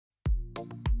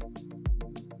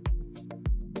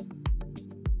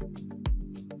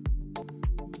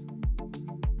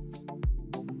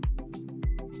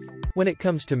When it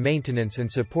comes to maintenance and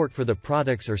support for the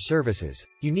products or services,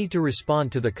 you need to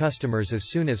respond to the customers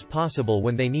as soon as possible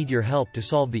when they need your help to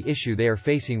solve the issue they are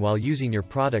facing while using your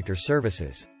product or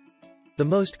services. The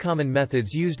most common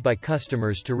methods used by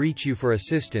customers to reach you for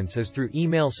assistance is through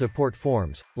email support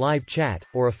forms, live chat,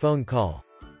 or a phone call.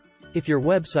 If your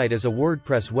website is a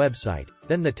WordPress website,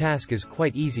 then the task is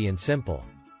quite easy and simple.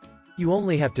 You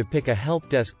only have to pick a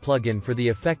Helpdesk plugin for the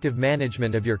effective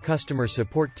management of your customer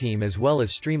support team as well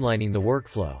as streamlining the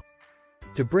workflow.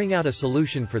 To bring out a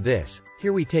solution for this,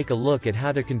 here we take a look at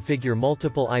how to configure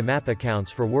multiple IMAP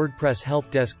accounts for WordPress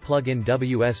Helpdesk plugin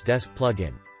WSDesk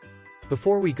plugin.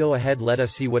 Before we go ahead, let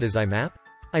us see what is IMAP.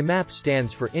 IMAP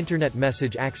stands for Internet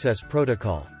Message Access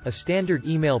Protocol, a standard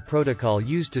email protocol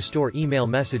used to store email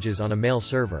messages on a mail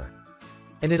server.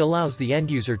 And it allows the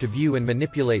end user to view and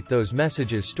manipulate those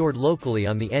messages stored locally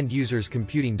on the end user's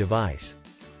computing device.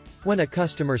 When a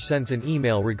customer sends an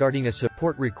email regarding a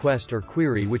support request or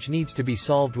query which needs to be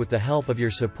solved with the help of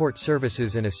your support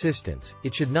services and assistants,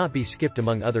 it should not be skipped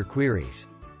among other queries.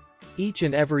 Each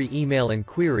and every email and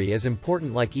query is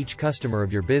important like each customer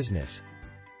of your business.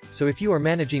 So if you are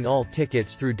managing all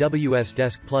tickets through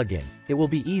WSDesk plugin, it will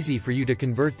be easy for you to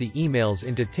convert the emails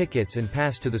into tickets and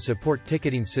pass to the support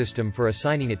ticketing system for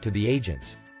assigning it to the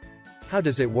agents. How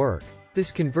does it work?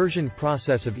 This conversion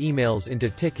process of emails into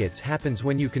tickets happens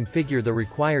when you configure the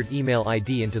required email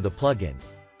ID into the plugin.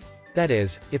 That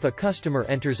is, if a customer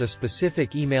enters a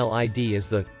specific email ID as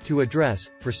the to address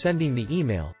for sending the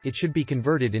email, it should be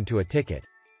converted into a ticket.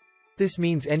 This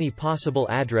means any possible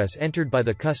address entered by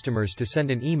the customers to send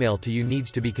an email to you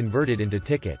needs to be converted into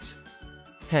tickets.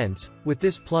 Hence, with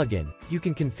this plugin, you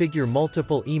can configure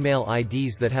multiple email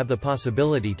IDs that have the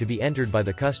possibility to be entered by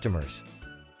the customers.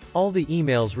 All the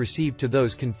emails received to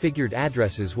those configured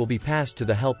addresses will be passed to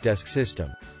the Helpdesk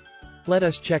system. Let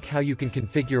us check how you can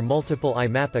configure multiple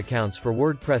IMAP accounts for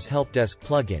WordPress Helpdesk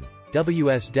plugin,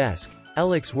 WSDesk,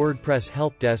 ELEX WordPress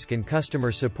Helpdesk and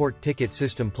Customer Support Ticket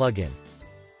System plugin.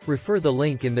 Refer the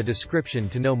link in the description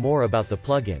to know more about the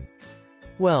plugin.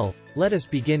 Well, let us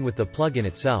begin with the plugin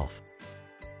itself.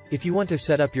 If you want to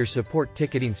set up your support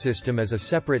ticketing system as a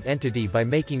separate entity by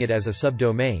making it as a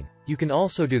subdomain, you can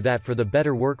also do that for the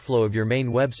better workflow of your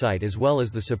main website as well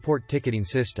as the support ticketing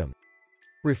system.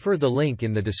 Refer the link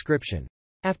in the description.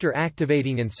 After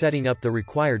activating and setting up the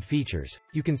required features,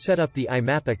 you can set up the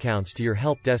IMAP accounts to your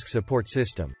Helpdesk support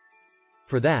system.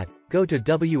 For that, go to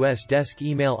WSDesk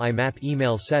Email IMAP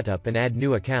Email Setup and add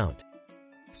new account.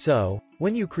 So,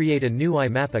 when you create a new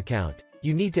IMAP account,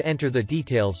 you need to enter the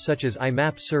details such as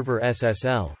IMAP server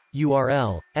SSL,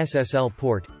 URL, SSL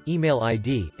port, email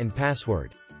ID, and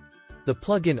password. The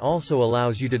plugin also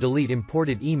allows you to delete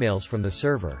imported emails from the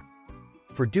server.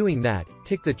 For doing that,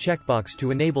 tick the checkbox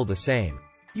to enable the same.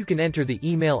 You can enter the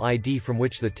email ID from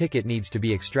which the ticket needs to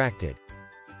be extracted.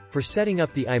 For setting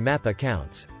up the IMAP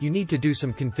accounts, you need to do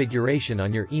some configuration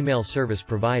on your email service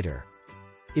provider.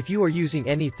 If you are using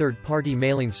any third-party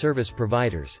mailing service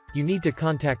providers, you need to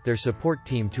contact their support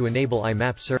team to enable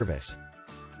IMAP service.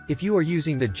 If you are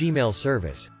using the Gmail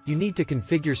service, you need to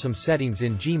configure some settings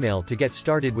in Gmail to get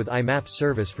started with IMAP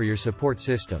service for your support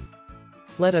system.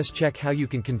 Let us check how you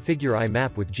can configure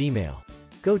IMAP with Gmail.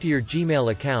 Go to your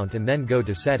Gmail account and then go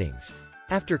to Settings.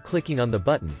 After clicking on the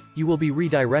button, you will be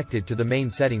redirected to the main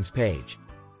settings page.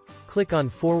 Click on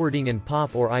Forwarding and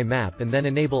POP or IMAP and then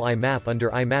enable IMAP under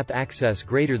IMAP Access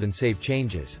greater than Save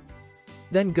Changes.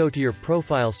 Then go to your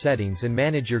profile settings and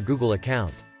manage your Google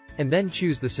account. And then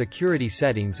choose the security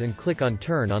settings and click on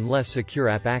Turn on Less Secure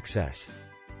App Access.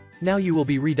 Now you will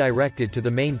be redirected to the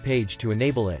main page to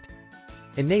enable it.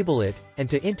 Enable it, and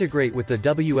to integrate with the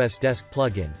WSDesk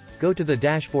plugin, go to the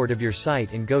dashboard of your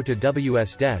site and go to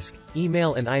WSDesk,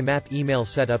 Email and IMAP Email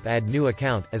Setup Add New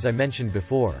Account, as I mentioned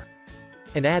before.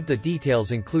 And add the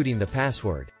details including the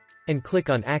password. And click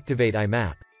on Activate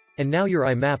IMAP. And now your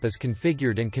IMAP is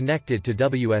configured and connected to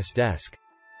WSDesk.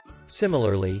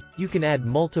 Similarly, you can add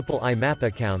multiple IMAP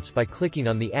accounts by clicking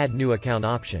on the Add New Account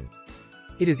option.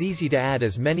 It is easy to add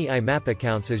as many IMAP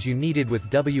accounts as you needed with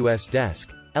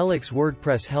WSDesk, ELEX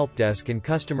WordPress Helpdesk and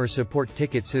Customer Support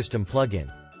Ticket System plugin.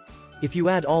 If you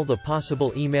add all the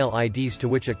possible email IDs to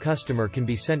which a customer can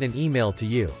be sent an email to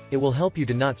you, it will help you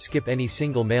to not skip any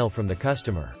single mail from the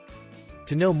customer.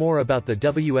 To know more about the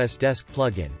WSDesk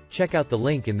plugin, check out the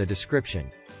link in the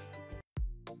description.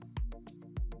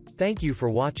 Thank you for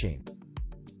watching.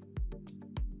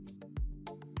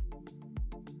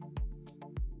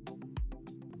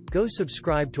 Go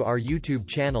subscribe to our YouTube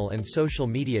channel and social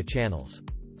media channels.